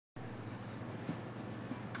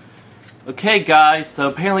Okay guys, so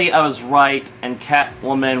apparently I was right, and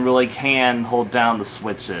Catwoman really can hold down the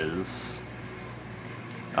switches.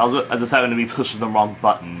 I just happened to be pushing the wrong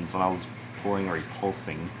buttons when I was pulling or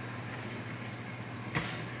repulsing.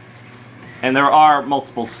 And there are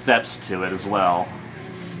multiple steps to it as well.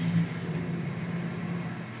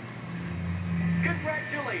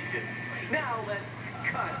 Congratulations! Now let's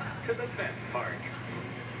cut to the best part.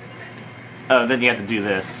 Oh, then you have to do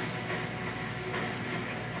this.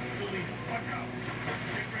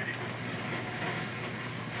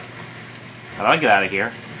 How do I get out of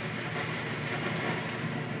here?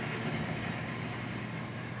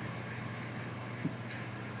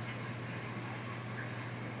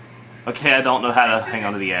 Okay, I don't know how to hang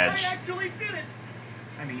onto the edge. I actually did it!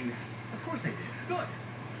 I mean, of course I did. Good.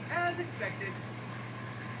 As expected.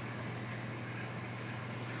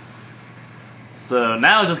 So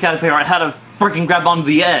now I just gotta figure out how to freaking grab onto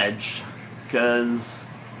the edge. Because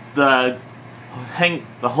the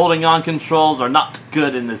holding on controls are not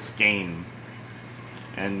good in this game.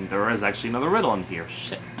 And there is actually another riddle in here.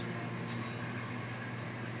 Shit.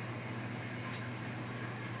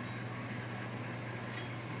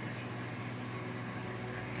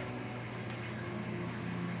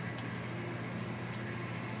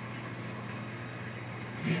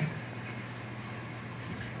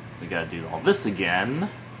 So we gotta do all this again.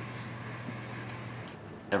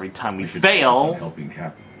 Every time we fail. Helping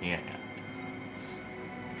Cap. Yeah.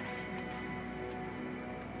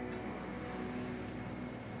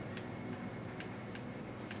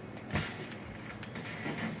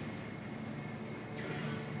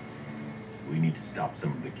 We need to stop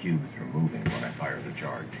some of the cubes from moving when I fire the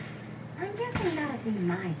charge. I'm guessing that'll be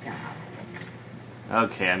my job.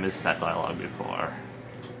 Okay, I missed that dialogue before.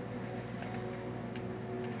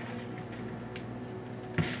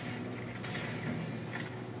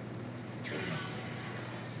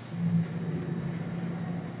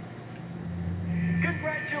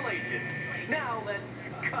 Congratulations! Now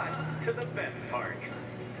let's cut to the best part.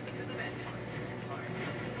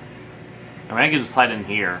 I mean, I can just hide in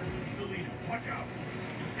here. Watch out.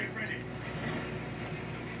 Get ready.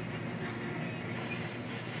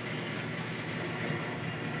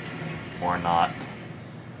 Or not.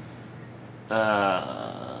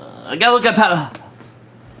 I gotta look up how to...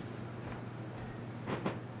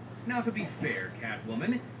 Now, to be fair,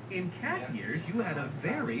 Catwoman, in cat years, you had a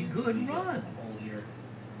very good run. Hold here.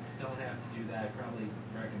 Don't have to do that. I probably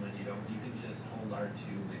recommend you don't. You can just hold R2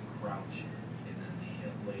 and crouch, and then the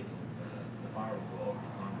blade will, the bar will go over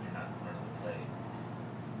as long as you're not in front of the blade.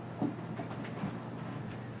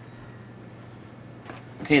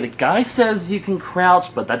 Okay, the guy says you can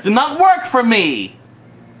crouch, but that did not work for me!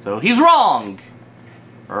 So he's wrong!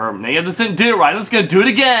 Or maybe I just didn't do it right, I'm just gonna do it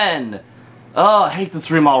again! Oh, I hate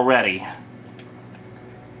this room already.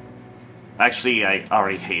 Actually, I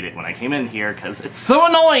already hate it when I came in here, because it's so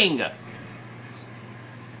annoying!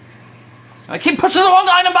 I keep pushing the wrong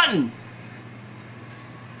item button!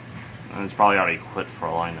 And it's probably already quit for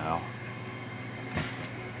all I know.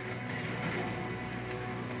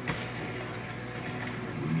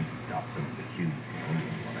 We need to stop some of the cubes from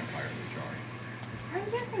moving when I fire the charge. I'm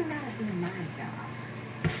guessing that'll be my job.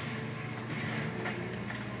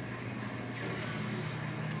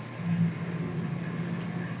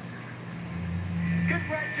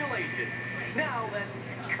 Congratulations! Now let's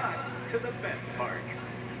cut to the best part.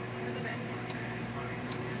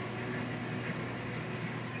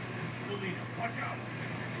 Watch out.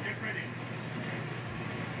 Get ready.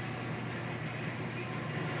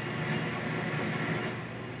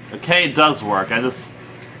 Okay, it does work. I just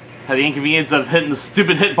had the inconvenience of hitting the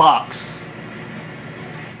stupid hitbox.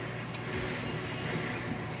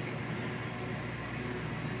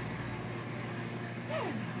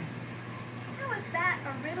 Damn. How was that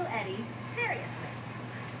a riddle, Eddie? Seriously.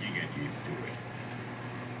 You get used to it.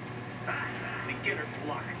 Ah, beginner's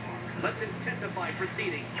block. Let's intensify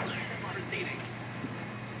proceedings.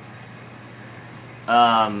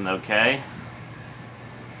 Okay.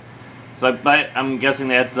 So I'm guessing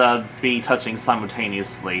they have to be touching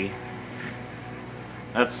simultaneously.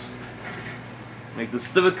 Let's make this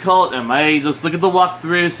difficult, and I just look at the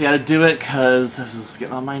walkthrough, see how to do it, because this is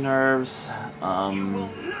getting on my nerves. You will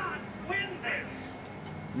not win this!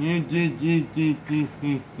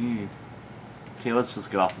 Okay, let's just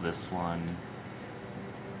get off of this one.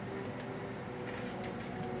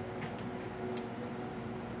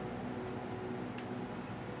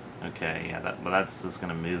 Okay, yeah, but that's just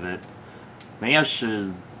gonna move it. Maybe I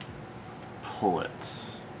should pull it.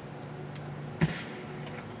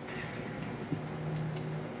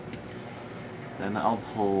 Then I'll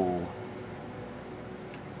pull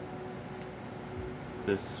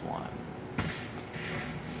this one.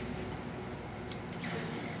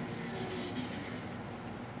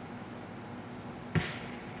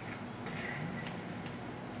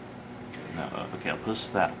 No, okay, I'll push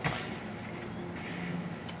that one.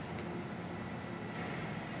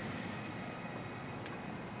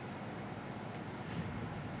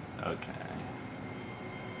 Okay.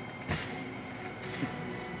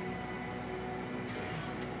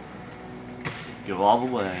 Go all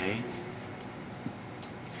the way.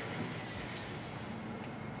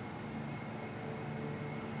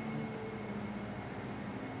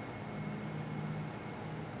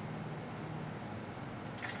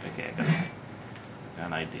 Okay, I got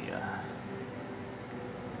an idea.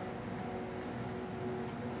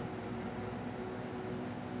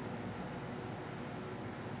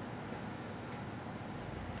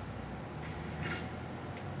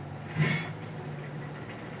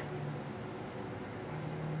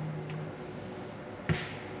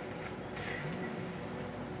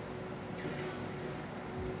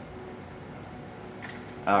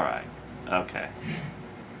 Alright, okay.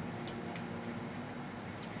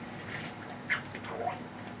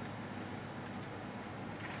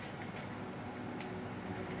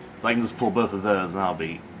 So I can just pull both of those and that'll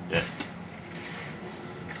be it.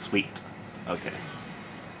 Sweet. Okay.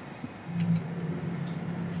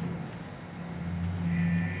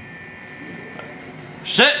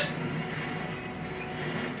 Shit!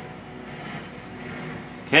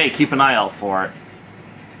 Okay, keep an eye out for it.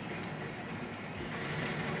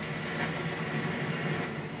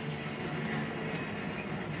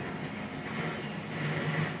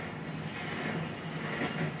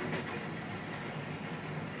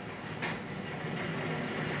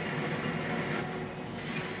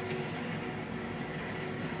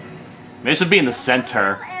 Maybe it should be in the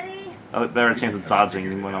center. Oh, better chance of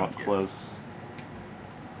dodging when I'm up close.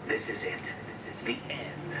 This is it. This is the end.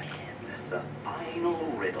 The final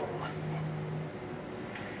riddle.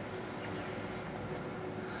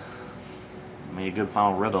 Maybe a good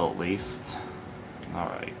final riddle at least.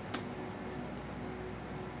 Alright.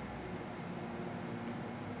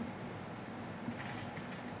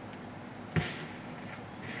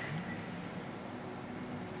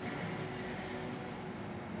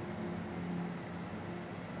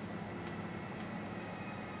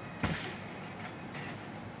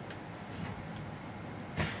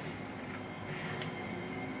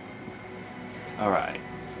 Alright.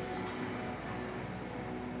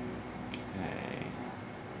 Okay.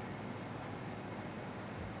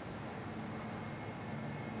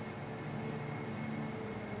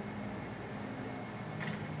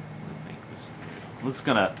 I'm just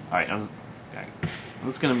gonna. Alright, I'm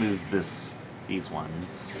just gonna move these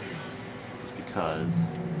ones. Just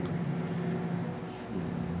because.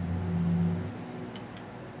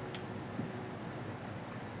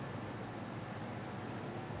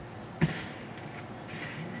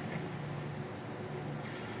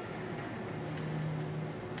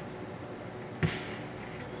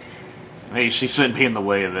 Hey, she shouldn't be in the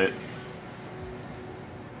way of it.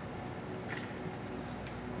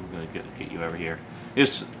 I'm gonna get you over here. We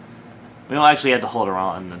don't actually have to hold her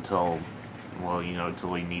on until, well, you know,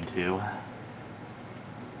 until we need to.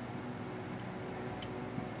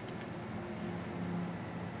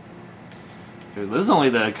 So this is only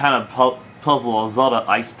the kind of puzzle a Zelda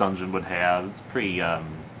Ice Dungeon would have. It's pretty,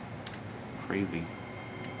 crazy.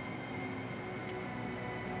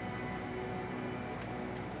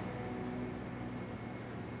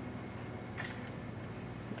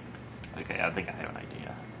 Okay, I think I have an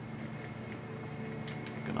idea.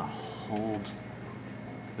 I'm gonna hold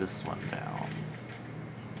this one down.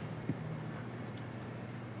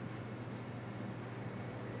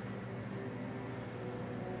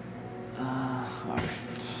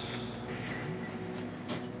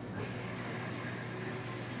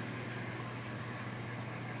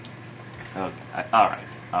 Alright. Okay,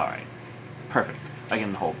 alright. Perfect. I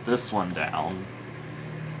can hold this one down.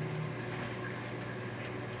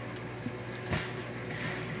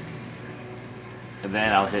 And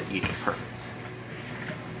then I'll hit you. Perfect.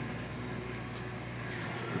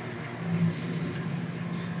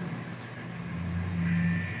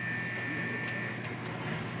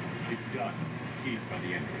 It's done. Keys by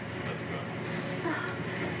the entrance. Let's go.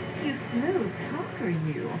 You smooth talker,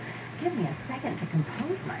 you. Give me a second to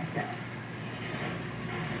compose myself.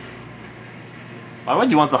 Why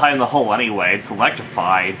would you want to hide in the hole anyway? It's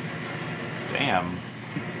electrified. Damn.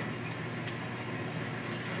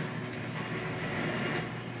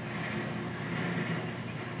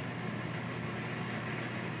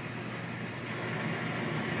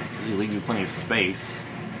 You leave me plenty of space.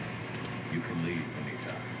 You can leave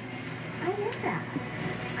anytime. I never that.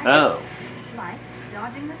 Oh. Like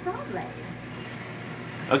dodging the saw blade.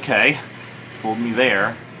 Okay. Fooled me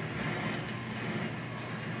there.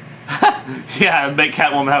 Yeah, make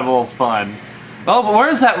Catwoman have a little fun. Oh, but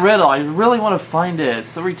where's that riddle? I really want to find it. It's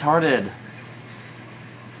so retarded.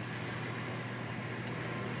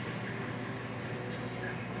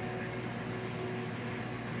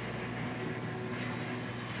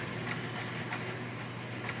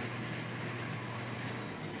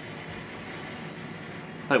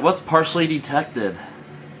 Like, what's partially detected?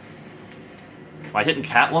 Am I hitting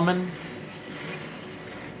Catwoman?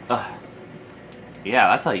 Ugh. Yeah,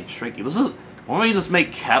 that's how you trick you. This is. Why don't we just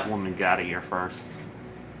make Catwoman get out of here first?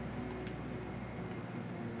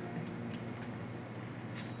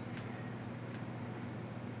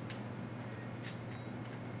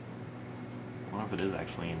 I wonder if it is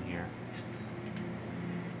actually in here.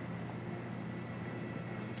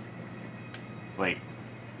 Wait.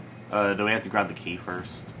 Do we have to grab the key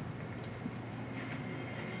first?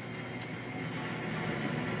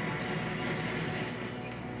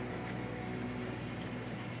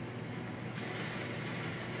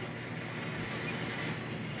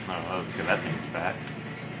 Oh, okay, that thing's back.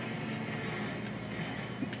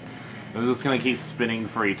 We're just gonna keep spinning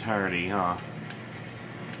for eternity, huh?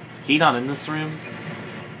 Is key not in this room?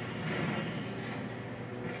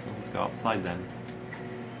 Let's go outside then.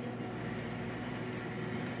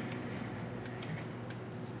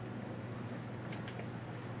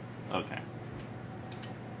 Okay.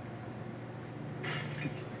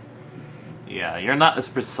 Yeah, you're not as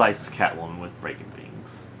precise as Catwoman with breaking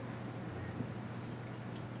things.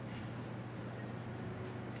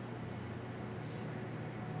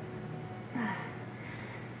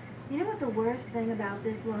 You know what the worst thing about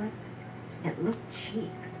this was? It looked cheap.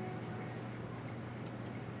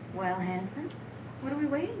 Well, Hanson, what are we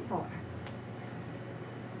waiting for?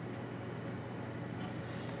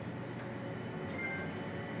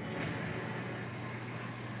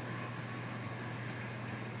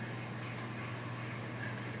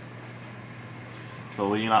 So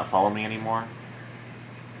will you not follow me anymore?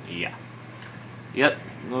 Yeah. Yep,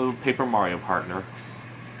 no Paper Mario partner.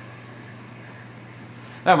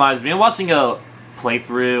 That reminds me, I'm watching a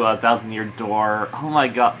playthrough, 1,000 Year Door. Oh my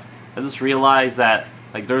god, I just realized that,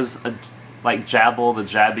 like, there's a, like, Jabble the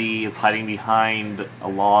Jabby is hiding behind a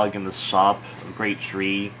log in the shop, a great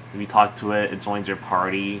tree. If you talk to it, it joins your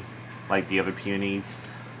party, like the other Punies.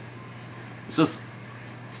 It's just,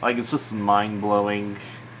 like, it's just mind-blowing.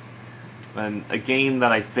 And a game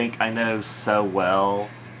that I think I know so well,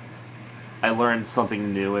 I learned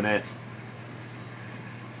something new in it.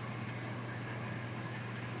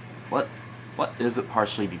 What is it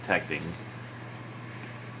partially detecting?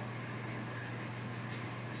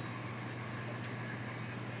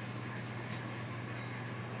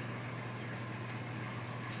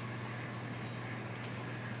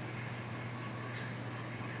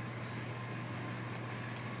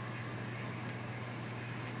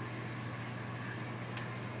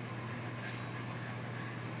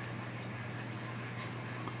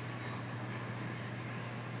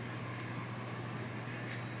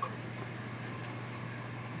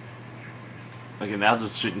 Okay, now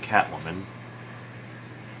just shooting Catwoman.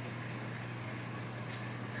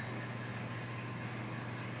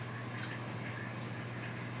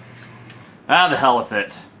 Ah, the hell with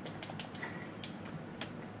it.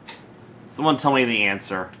 Someone tell me the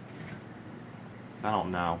answer. I don't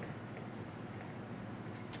know.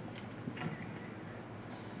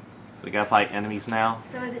 So we gotta fight enemies now?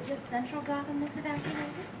 So is it just Central Gotham that's evacuated?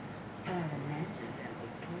 Or the mansion's empty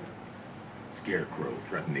too? Scarecrow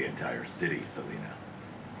threatened the entire city, Selena.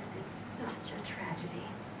 It's such a tragedy.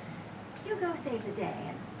 You go save the day,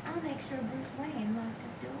 and I'll make sure Bruce Wayne locked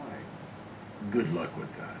his doors. Good luck with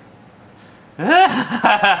that.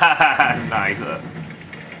 Nice.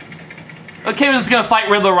 Okay, we're just gonna fight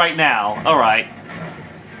Riddler right now. Alright.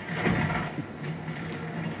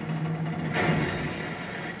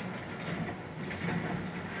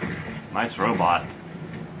 Nice robot.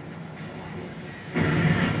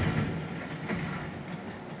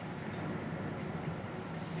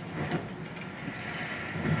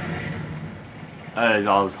 He's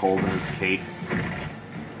all his holes in his cape.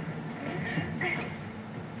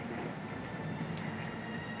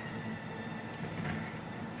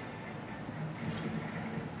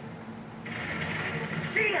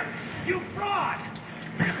 Cheater! You fraud!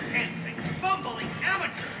 Chancing, fumbling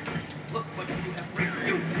amateur! Look what you have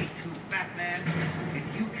reduced me to, Batman! If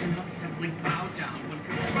you cannot simply bow down when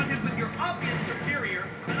confronted with your obvious superior,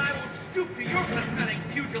 then I will stoop to your pathetic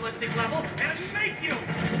pugilistic level and make you!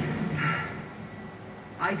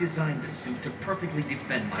 I designed the suit to perfectly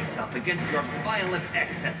defend myself against your violent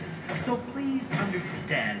excesses. So please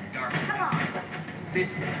understand, Dark Come Knight. on.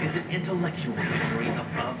 This is an intellectual victory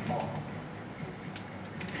above all.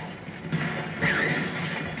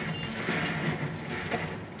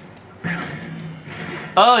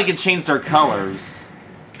 Oh, you can change their colors.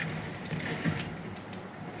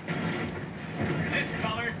 This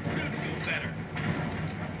color suits you better.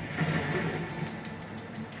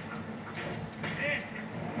 This.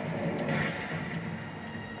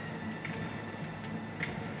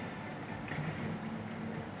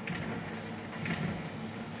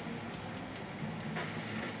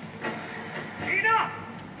 Enough!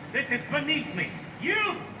 This is beneath me.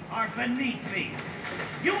 You are beneath me.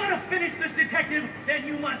 You want to finish this, detective? Then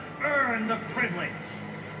you must earn the privilege.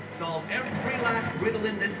 Solve every last riddle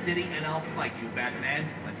in this city and I'll fight you, Batman,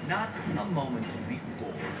 but not a moment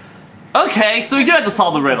before. Okay, so we do have to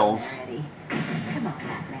solve the riddles. Eddie. Come on,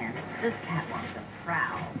 Batman. This cat wants to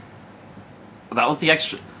prowl. That was the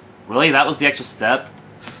extra... Really? That was the extra step?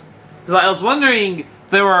 Because I was wondering if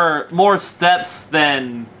there were more steps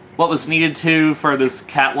than what was needed to for this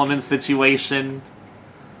Catwoman situation.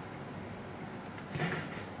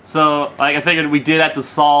 So, like, I figured we did have to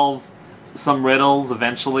solve some riddles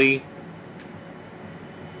eventually.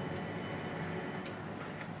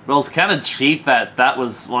 But it was kind of cheap that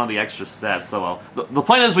was one of the extra steps, so well. The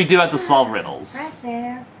point is we do have to solve riddles. Fresh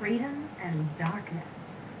air, freedom, and darkness.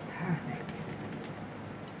 Perfect.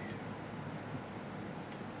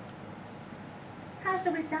 How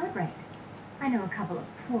should we celebrate? I know a couple of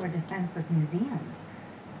poor, defenseless museums.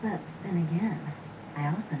 But then again, I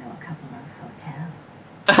also know a couple of hotels.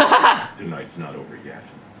 Tonight's not over yet.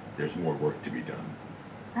 There's more work to be done.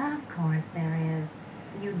 Of course there is.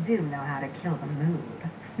 You do know how to kill the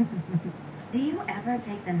mood. Do you ever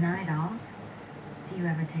take the night off? Do you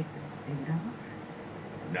ever take the suit off?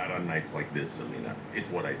 Not on nights like this, Selena.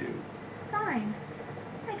 It's what I do. Fine.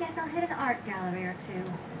 I guess I'll hit an art gallery or two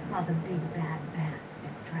while the big bad bat's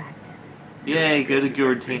distracted. Yay, go to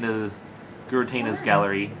Guratina's Why?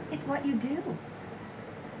 gallery. It's what you do.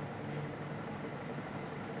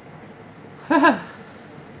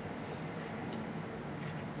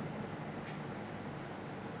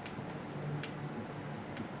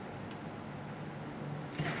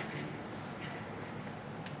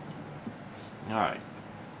 Alright.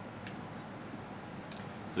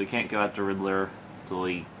 So we can't go after Riddler until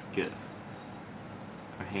we get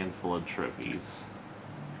a handful of trophies.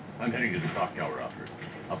 I'm heading to the clock tower after.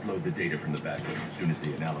 Upload the data from the back end as soon as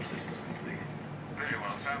the analysis is complete. Very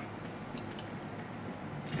well, sir.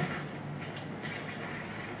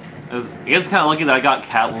 It's kind of lucky that I got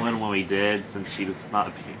Catwoman when we did, since she was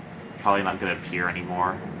probably not going to appear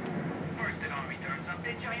anymore. First an army turns up,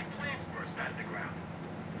 then giant plants burst out of the ground.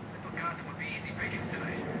 I thought Gotham would be easy pickings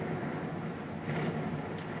tonight.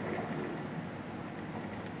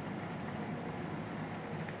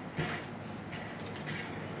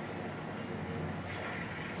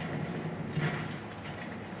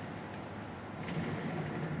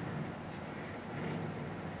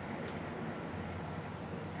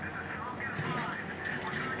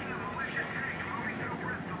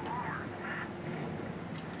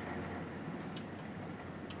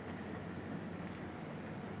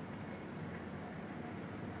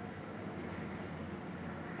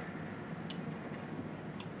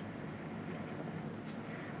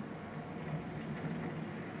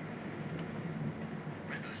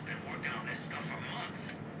 Riddler's been working on this stuff for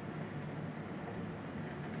months.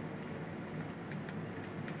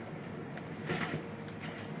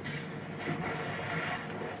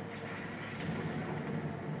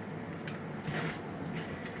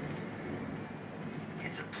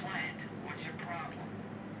 It's a plant. What's your problem?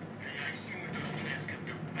 Hey, I've seen what those plants can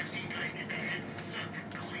do. I've seen guys get their heads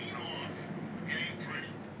sucked clean off. It ain't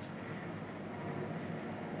pretty.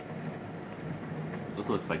 This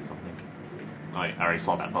looks like something. Oh, I already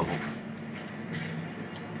saw that puzzle.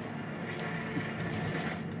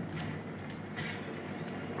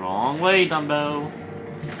 Wrong way, Dumbo.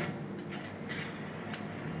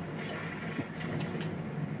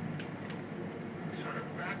 Sort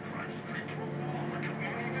of back drive straight through a wall like it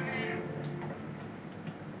won't even air.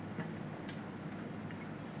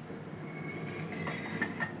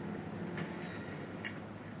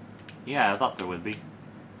 Yeah, I thought there would be.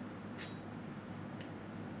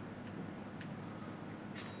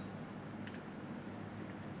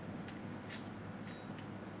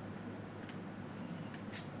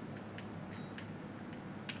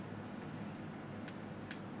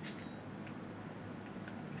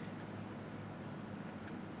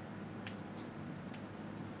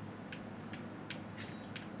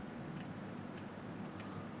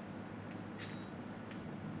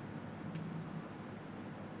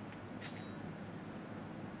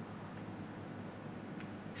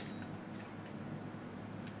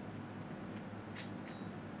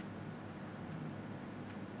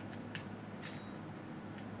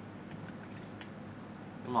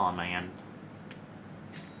 Come on, man.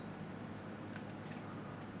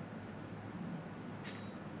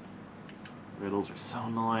 Riddles are so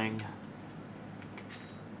annoying.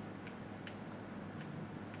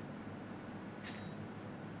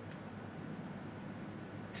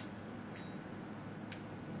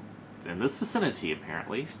 It's in this vicinity,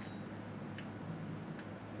 apparently. Is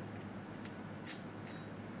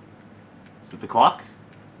it the clock?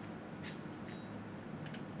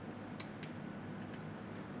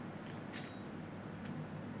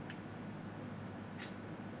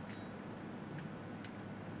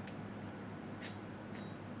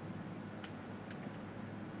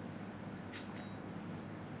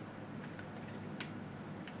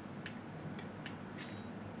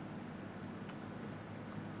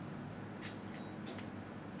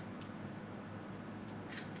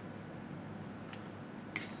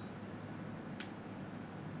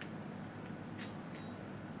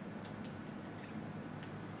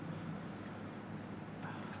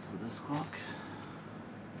 This clock.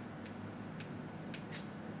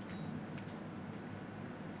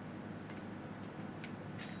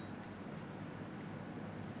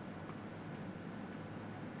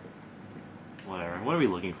 Whatever. What are we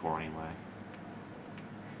looking for anyway?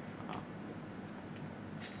 Oh.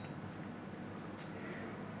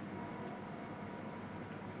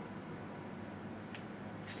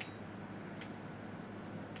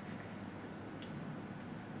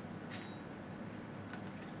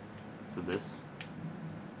 So this.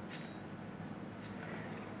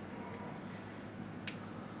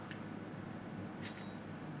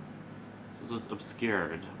 So it's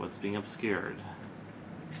obscured. What's being obscured?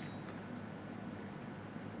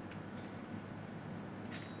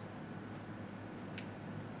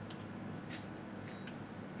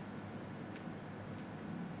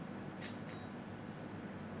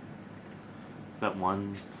 That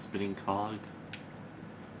one spinning cog.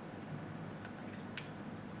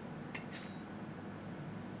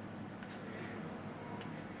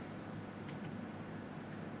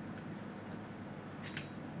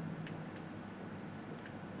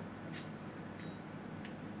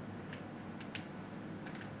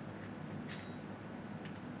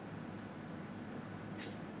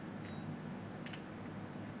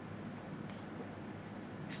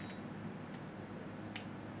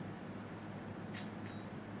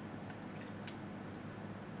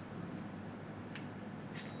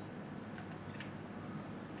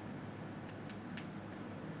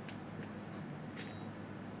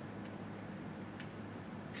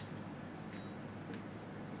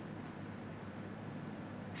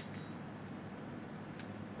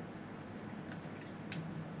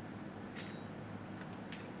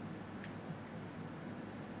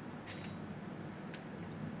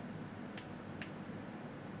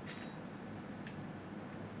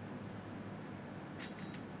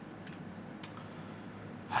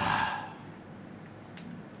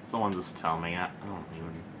 Someone just tell me. I don't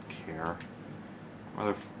even care.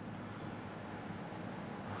 I'd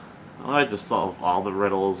like to solve all the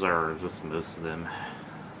riddles or just most of them.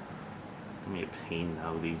 Give me a pain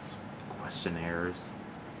though, these questionnaires.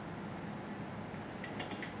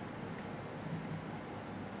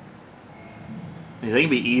 I mean, they can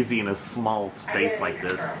be easy in a small space like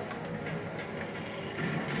this.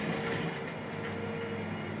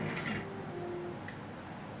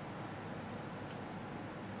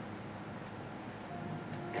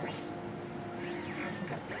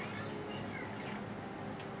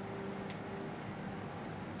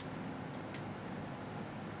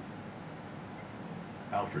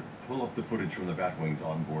 Alfred, pull up the footage from the Batwing's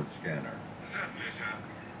onboard scanner. Certainly, sir.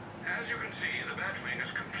 As you can see, the Batwing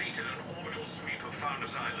has completed an orbital sweep of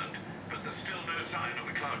Founders Island, but there's still no sign of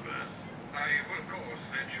the cloudburst. I will, of course,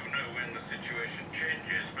 let you know when the situation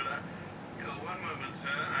changes, but, one moment,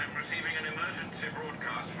 sir. I'm receiving an emergency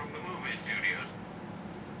broadcast from the movie studios.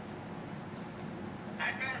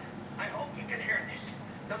 Batman, I hope you can hear this.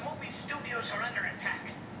 The movie studios are under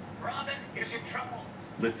attack. Robin is in trouble.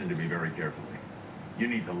 Listen to me very carefully. You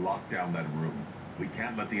need to lock down that room. We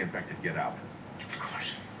can't let the infected get out. Of course.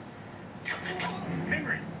 Tell me.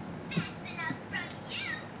 Henry! That's enough from you.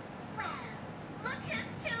 Well, look who's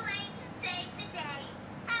too late to save the day.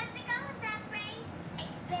 How's it going, Zachary?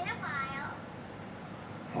 It's been a while.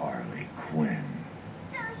 Harley Quinn.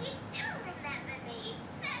 So you do remember me.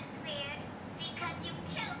 That's weird, because you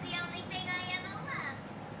killed the only thing I ever loved.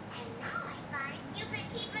 And now I find you've been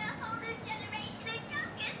keeping a whole new generation of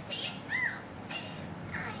jokers to yourself.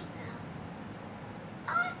 I know.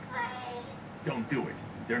 Awkward. Don't do it.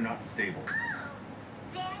 They're not stable. Oh,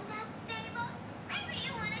 they're not stable? Maybe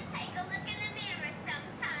you want to take a look in the mirror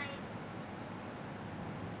sometime.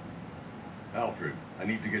 Alfred, I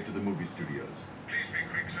need to get to the movie studios. Please be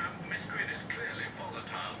quick, sir. Miss Quinn is clearly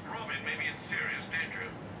volatile. Robin may be in serious danger.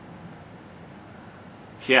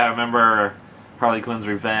 Yeah, I remember Harley Quinn's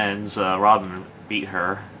Revenge. Robin beat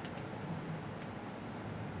her.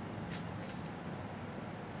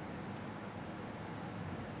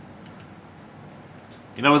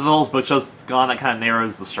 You know, with those bookshelves gone, that kind of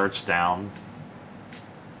narrows the search down.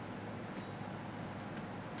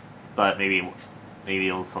 But maybe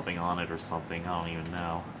it was something on it or something. I don't even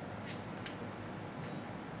know.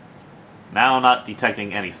 Now I'm not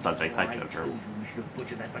detecting any subject. I could have. We should have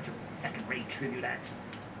butchered that bunch of second-rate tribute acts.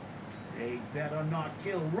 They better not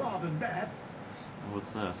kill Robin, Bat.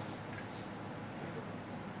 What's this?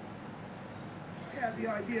 I had the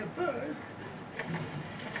idea first.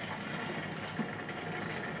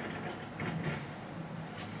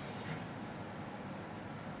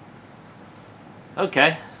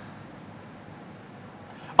 Okay.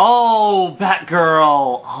 Oh,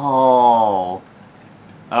 Batgirl! Oh.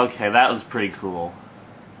 Okay, that was pretty cool.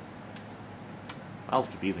 That was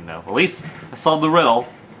confusing though. At least I solved the riddle.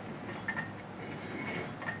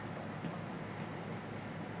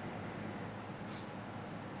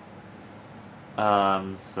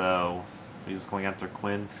 So we're just going after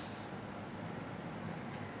Quinn.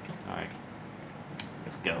 Alright.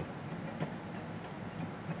 Let's go.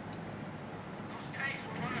 Those tanks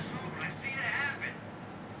will run us over. I've seen it happen.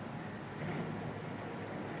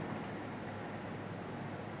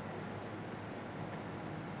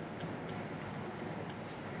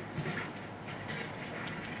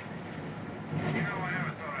 You know, I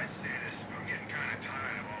never thought I'd say this, but I'm getting kind of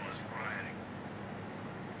tired of all this rioting.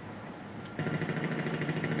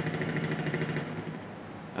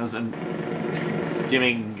 I was in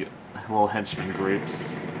skimming little henchman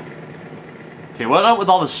groups. Okay, what up with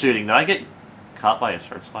all the shooting? Did I get caught by a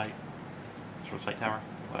searchlight? Searchlight tower?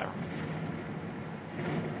 Whatever.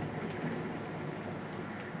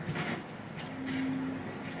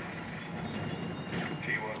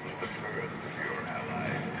 She wasn't the first of your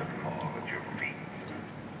allies to fall at your feet.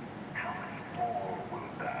 How many more will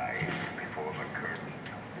die before the curtain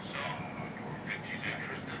comes? So, you think she's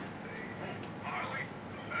interested? Harley?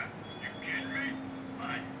 You kidding me?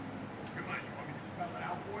 What? Come on, you want me to spell it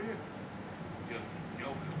out for you? Just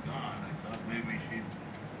Joker's gone. I thought maybe she'd...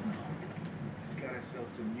 No. She's got herself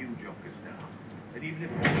some new Jokers now. And even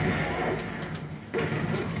if...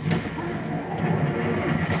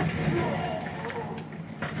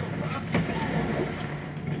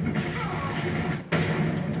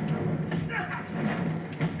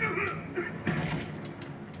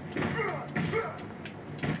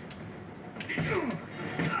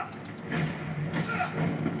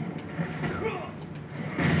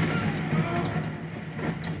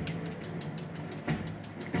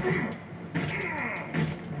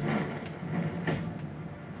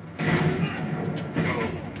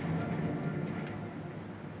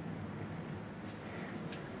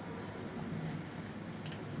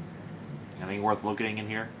 Anything worth looking in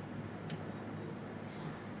here?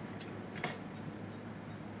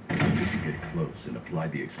 You should get close and apply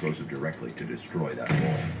the explosive directly to destroy that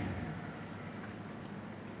wall.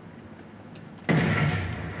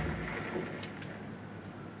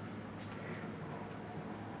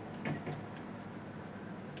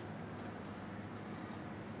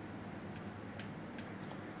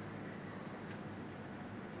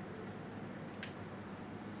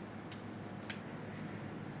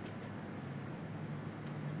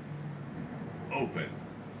 Open.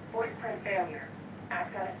 Voice print failure.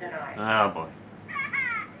 Access denied. Oh boy.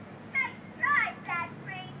 Nice try, that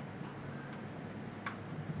freak.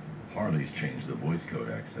 Harley's changed the voice code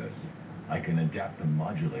access. I can adapt the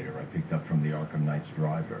modulator I picked up from the Arkham Knight's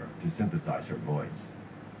driver to synthesize her voice.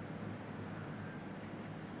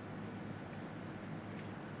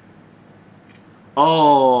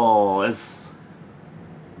 Oh, it's...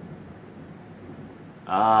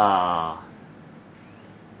 Ah.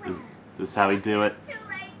 This is how we do it. Too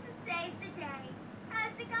late to save the day.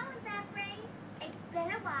 How's it going, Batbrain? It's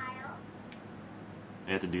been a while.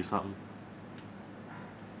 We have to do something.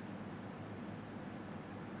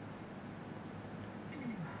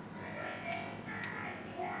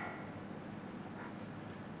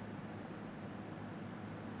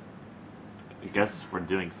 I guess we're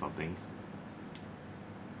doing something.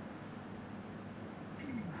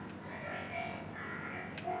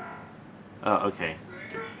 Oh, okay.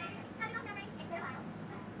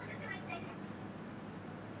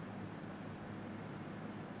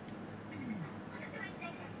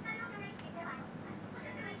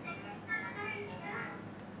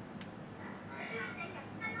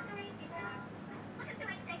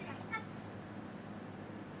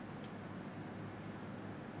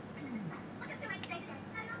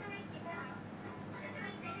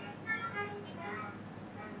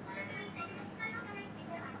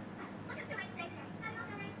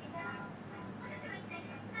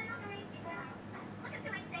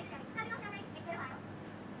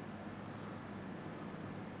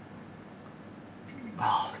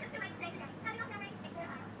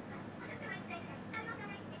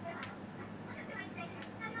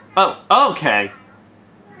 Oh, okay.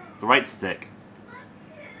 The right stick.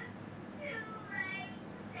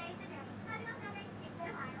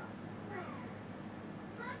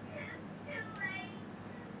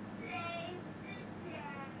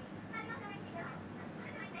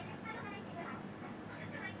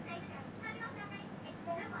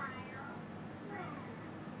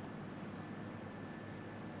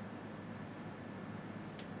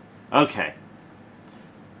 Okay.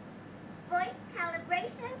 Voice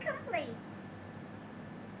calibration complete.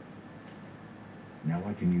 Now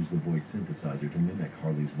I can use the voice synthesizer to mimic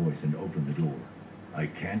Harley's voice and open the door. I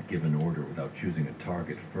can't give an order without choosing a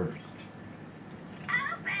target first.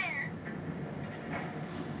 Open!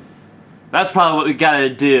 That's probably what we gotta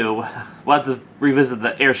do. We'll have to revisit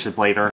the airship later.